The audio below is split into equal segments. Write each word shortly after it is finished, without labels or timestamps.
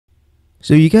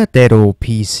So you got that old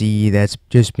PC that's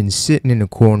just been sitting in a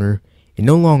corner. It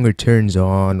no longer turns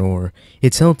on, or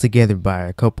it's held together by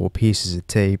a couple of pieces of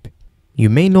tape.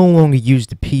 You may no longer use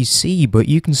the PC, but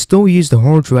you can still use the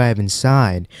hard drive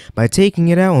inside by taking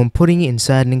it out and putting it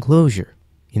inside an enclosure.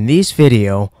 In this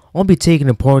video, I'll be taking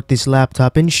apart this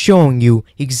laptop and showing you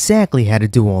exactly how to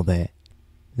do all that.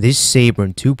 This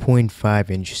Sabrent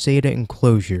 2.5-inch SATA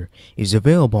enclosure is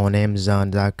available on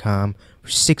Amazon.com for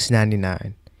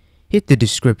 $6.99. Hit the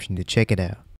description to check it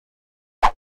out.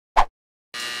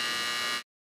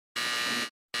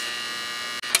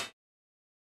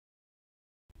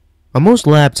 On most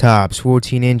laptops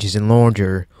 14 inches and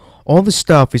larger, all the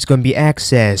stuff is going to be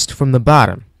accessed from the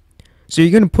bottom. So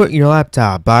you're going to put your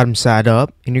laptop bottom side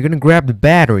up and you're going to grab the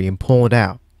battery and pull it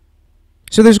out.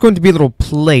 So there's going to be a little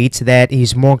plate that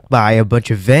is marked by a bunch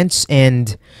of vents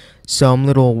and some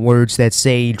little words that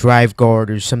say drive guard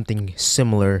or something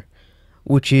similar,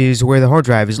 which is where the hard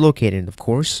drive is located, of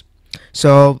course.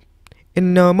 So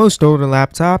in most older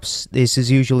laptops, this is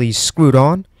usually screwed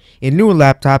on. In newer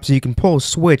laptops, you can pull a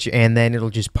switch and then it'll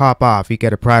just pop off. You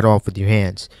gotta pry it off with your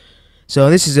hands.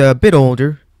 So this is a bit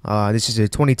older. This is a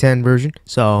 2010 version.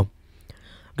 So I'm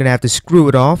gonna have to screw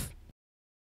it off.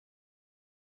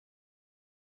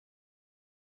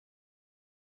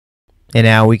 And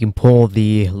now we can pull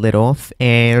the lid off.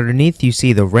 And underneath you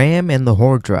see the RAM and the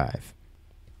hard drive.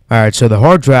 Alright, so the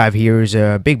hard drive here is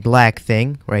a big black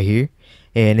thing right here.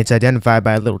 And it's identified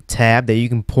by a little tab that you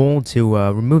can pull to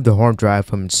remove the hard drive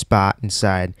from its spot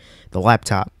inside the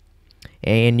laptop.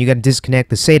 And you got to disconnect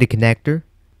the SATA connector,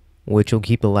 which will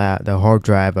keep the hard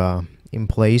drive in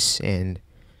place and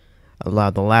allow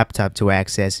the laptop to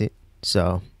access it.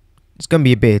 So it's going to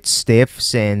be a bit stiff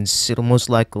since it'll most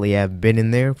likely have been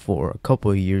in there for a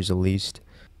couple of years at least.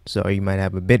 So you might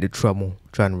have a bit of trouble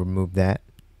trying to remove that.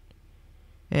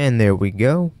 And there we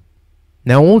go.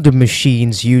 Now older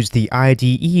machines use the IDE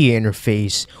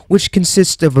interface, which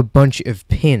consists of a bunch of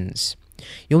pins.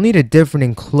 You'll need a different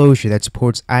enclosure that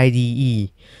supports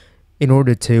IDE in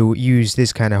order to use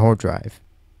this kind of hard drive.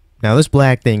 Now this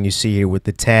black thing you see here with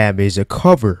the tab is a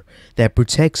cover that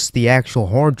protects the actual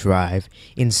hard drive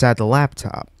inside the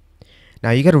laptop. Now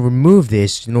you got to remove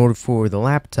this in order for the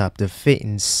laptop to fit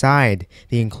inside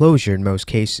the enclosure in most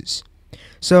cases.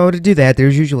 So to do that,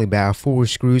 there's usually about 4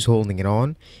 screws holding it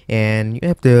on, and you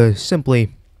have to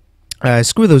simply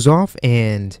screw those off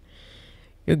and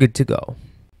you're good to go.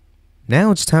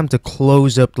 Now it's time to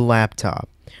close up the laptop.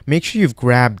 Make sure you've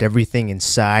grabbed everything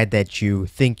inside that you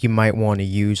think you might want to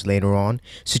use later on,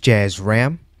 such as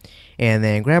RAM, and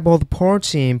then grab all the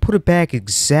parts and put it back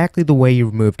exactly the way you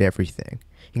removed everything,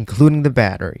 including the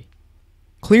battery.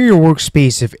 Clear your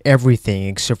workspace of everything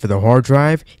except for the hard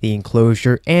drive, the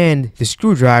enclosure, and the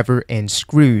screwdriver and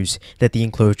screws that the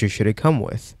enclosure should have come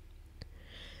with.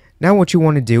 Now what you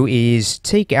want to do is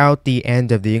take out the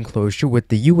end of the enclosure with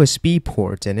the USB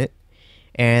port in it,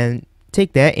 and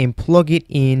take that and plug it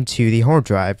into the hard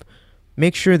drive.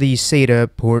 Make sure the SATA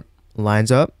port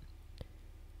lines up,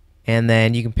 and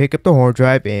then you can pick up the hard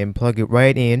drive and plug it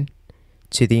right in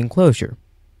to the enclosure.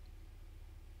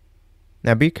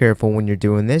 Now be careful when you're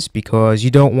doing this because you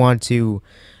don't want to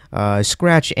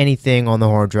scratch anything on the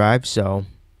hard drive, so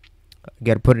you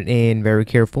got to put it in very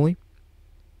carefully.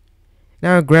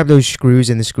 Now grab those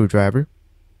screws and the screwdriver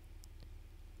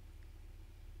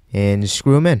and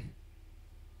screw them in.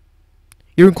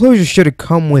 Your enclosure should have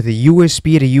come with a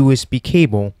USB to USB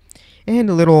cable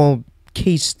and a little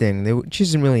case thing, which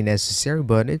isn't really necessary,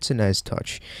 but it's a nice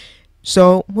touch.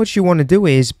 So what you want to do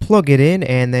is plug it in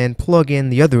and then plug in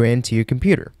the other end to your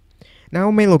computer. Now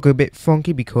it may look a bit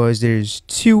funky because there's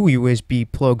 2 USB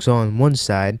plugs on one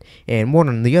side and one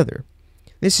on the other.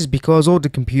 This is because older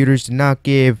computers did not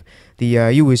give the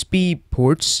USB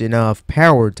ports enough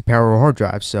power to power a hard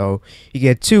drive, so you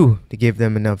get 2 to give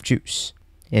them enough juice.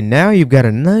 And now you've got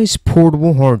a nice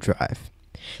portable hard drive.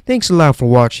 Thanks a lot for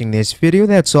watching this video.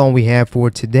 That's all we have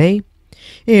for today.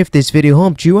 If this video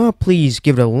helped you out, please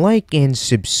give it a like and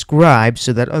subscribe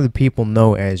so that other people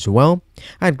know as well.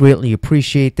 I'd greatly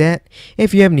appreciate that.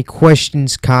 If you have any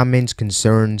questions, comments,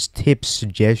 concerns, tips,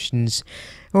 suggestions,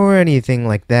 or anything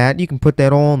like that, you can put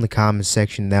that all in the comment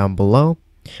section down below.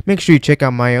 Make sure you check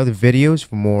out my other videos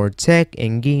for more tech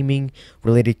and gaming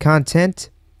related content.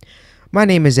 My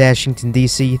name is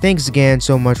AshingtonDC. Thanks again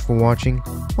so much for watching.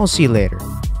 I'll see you later.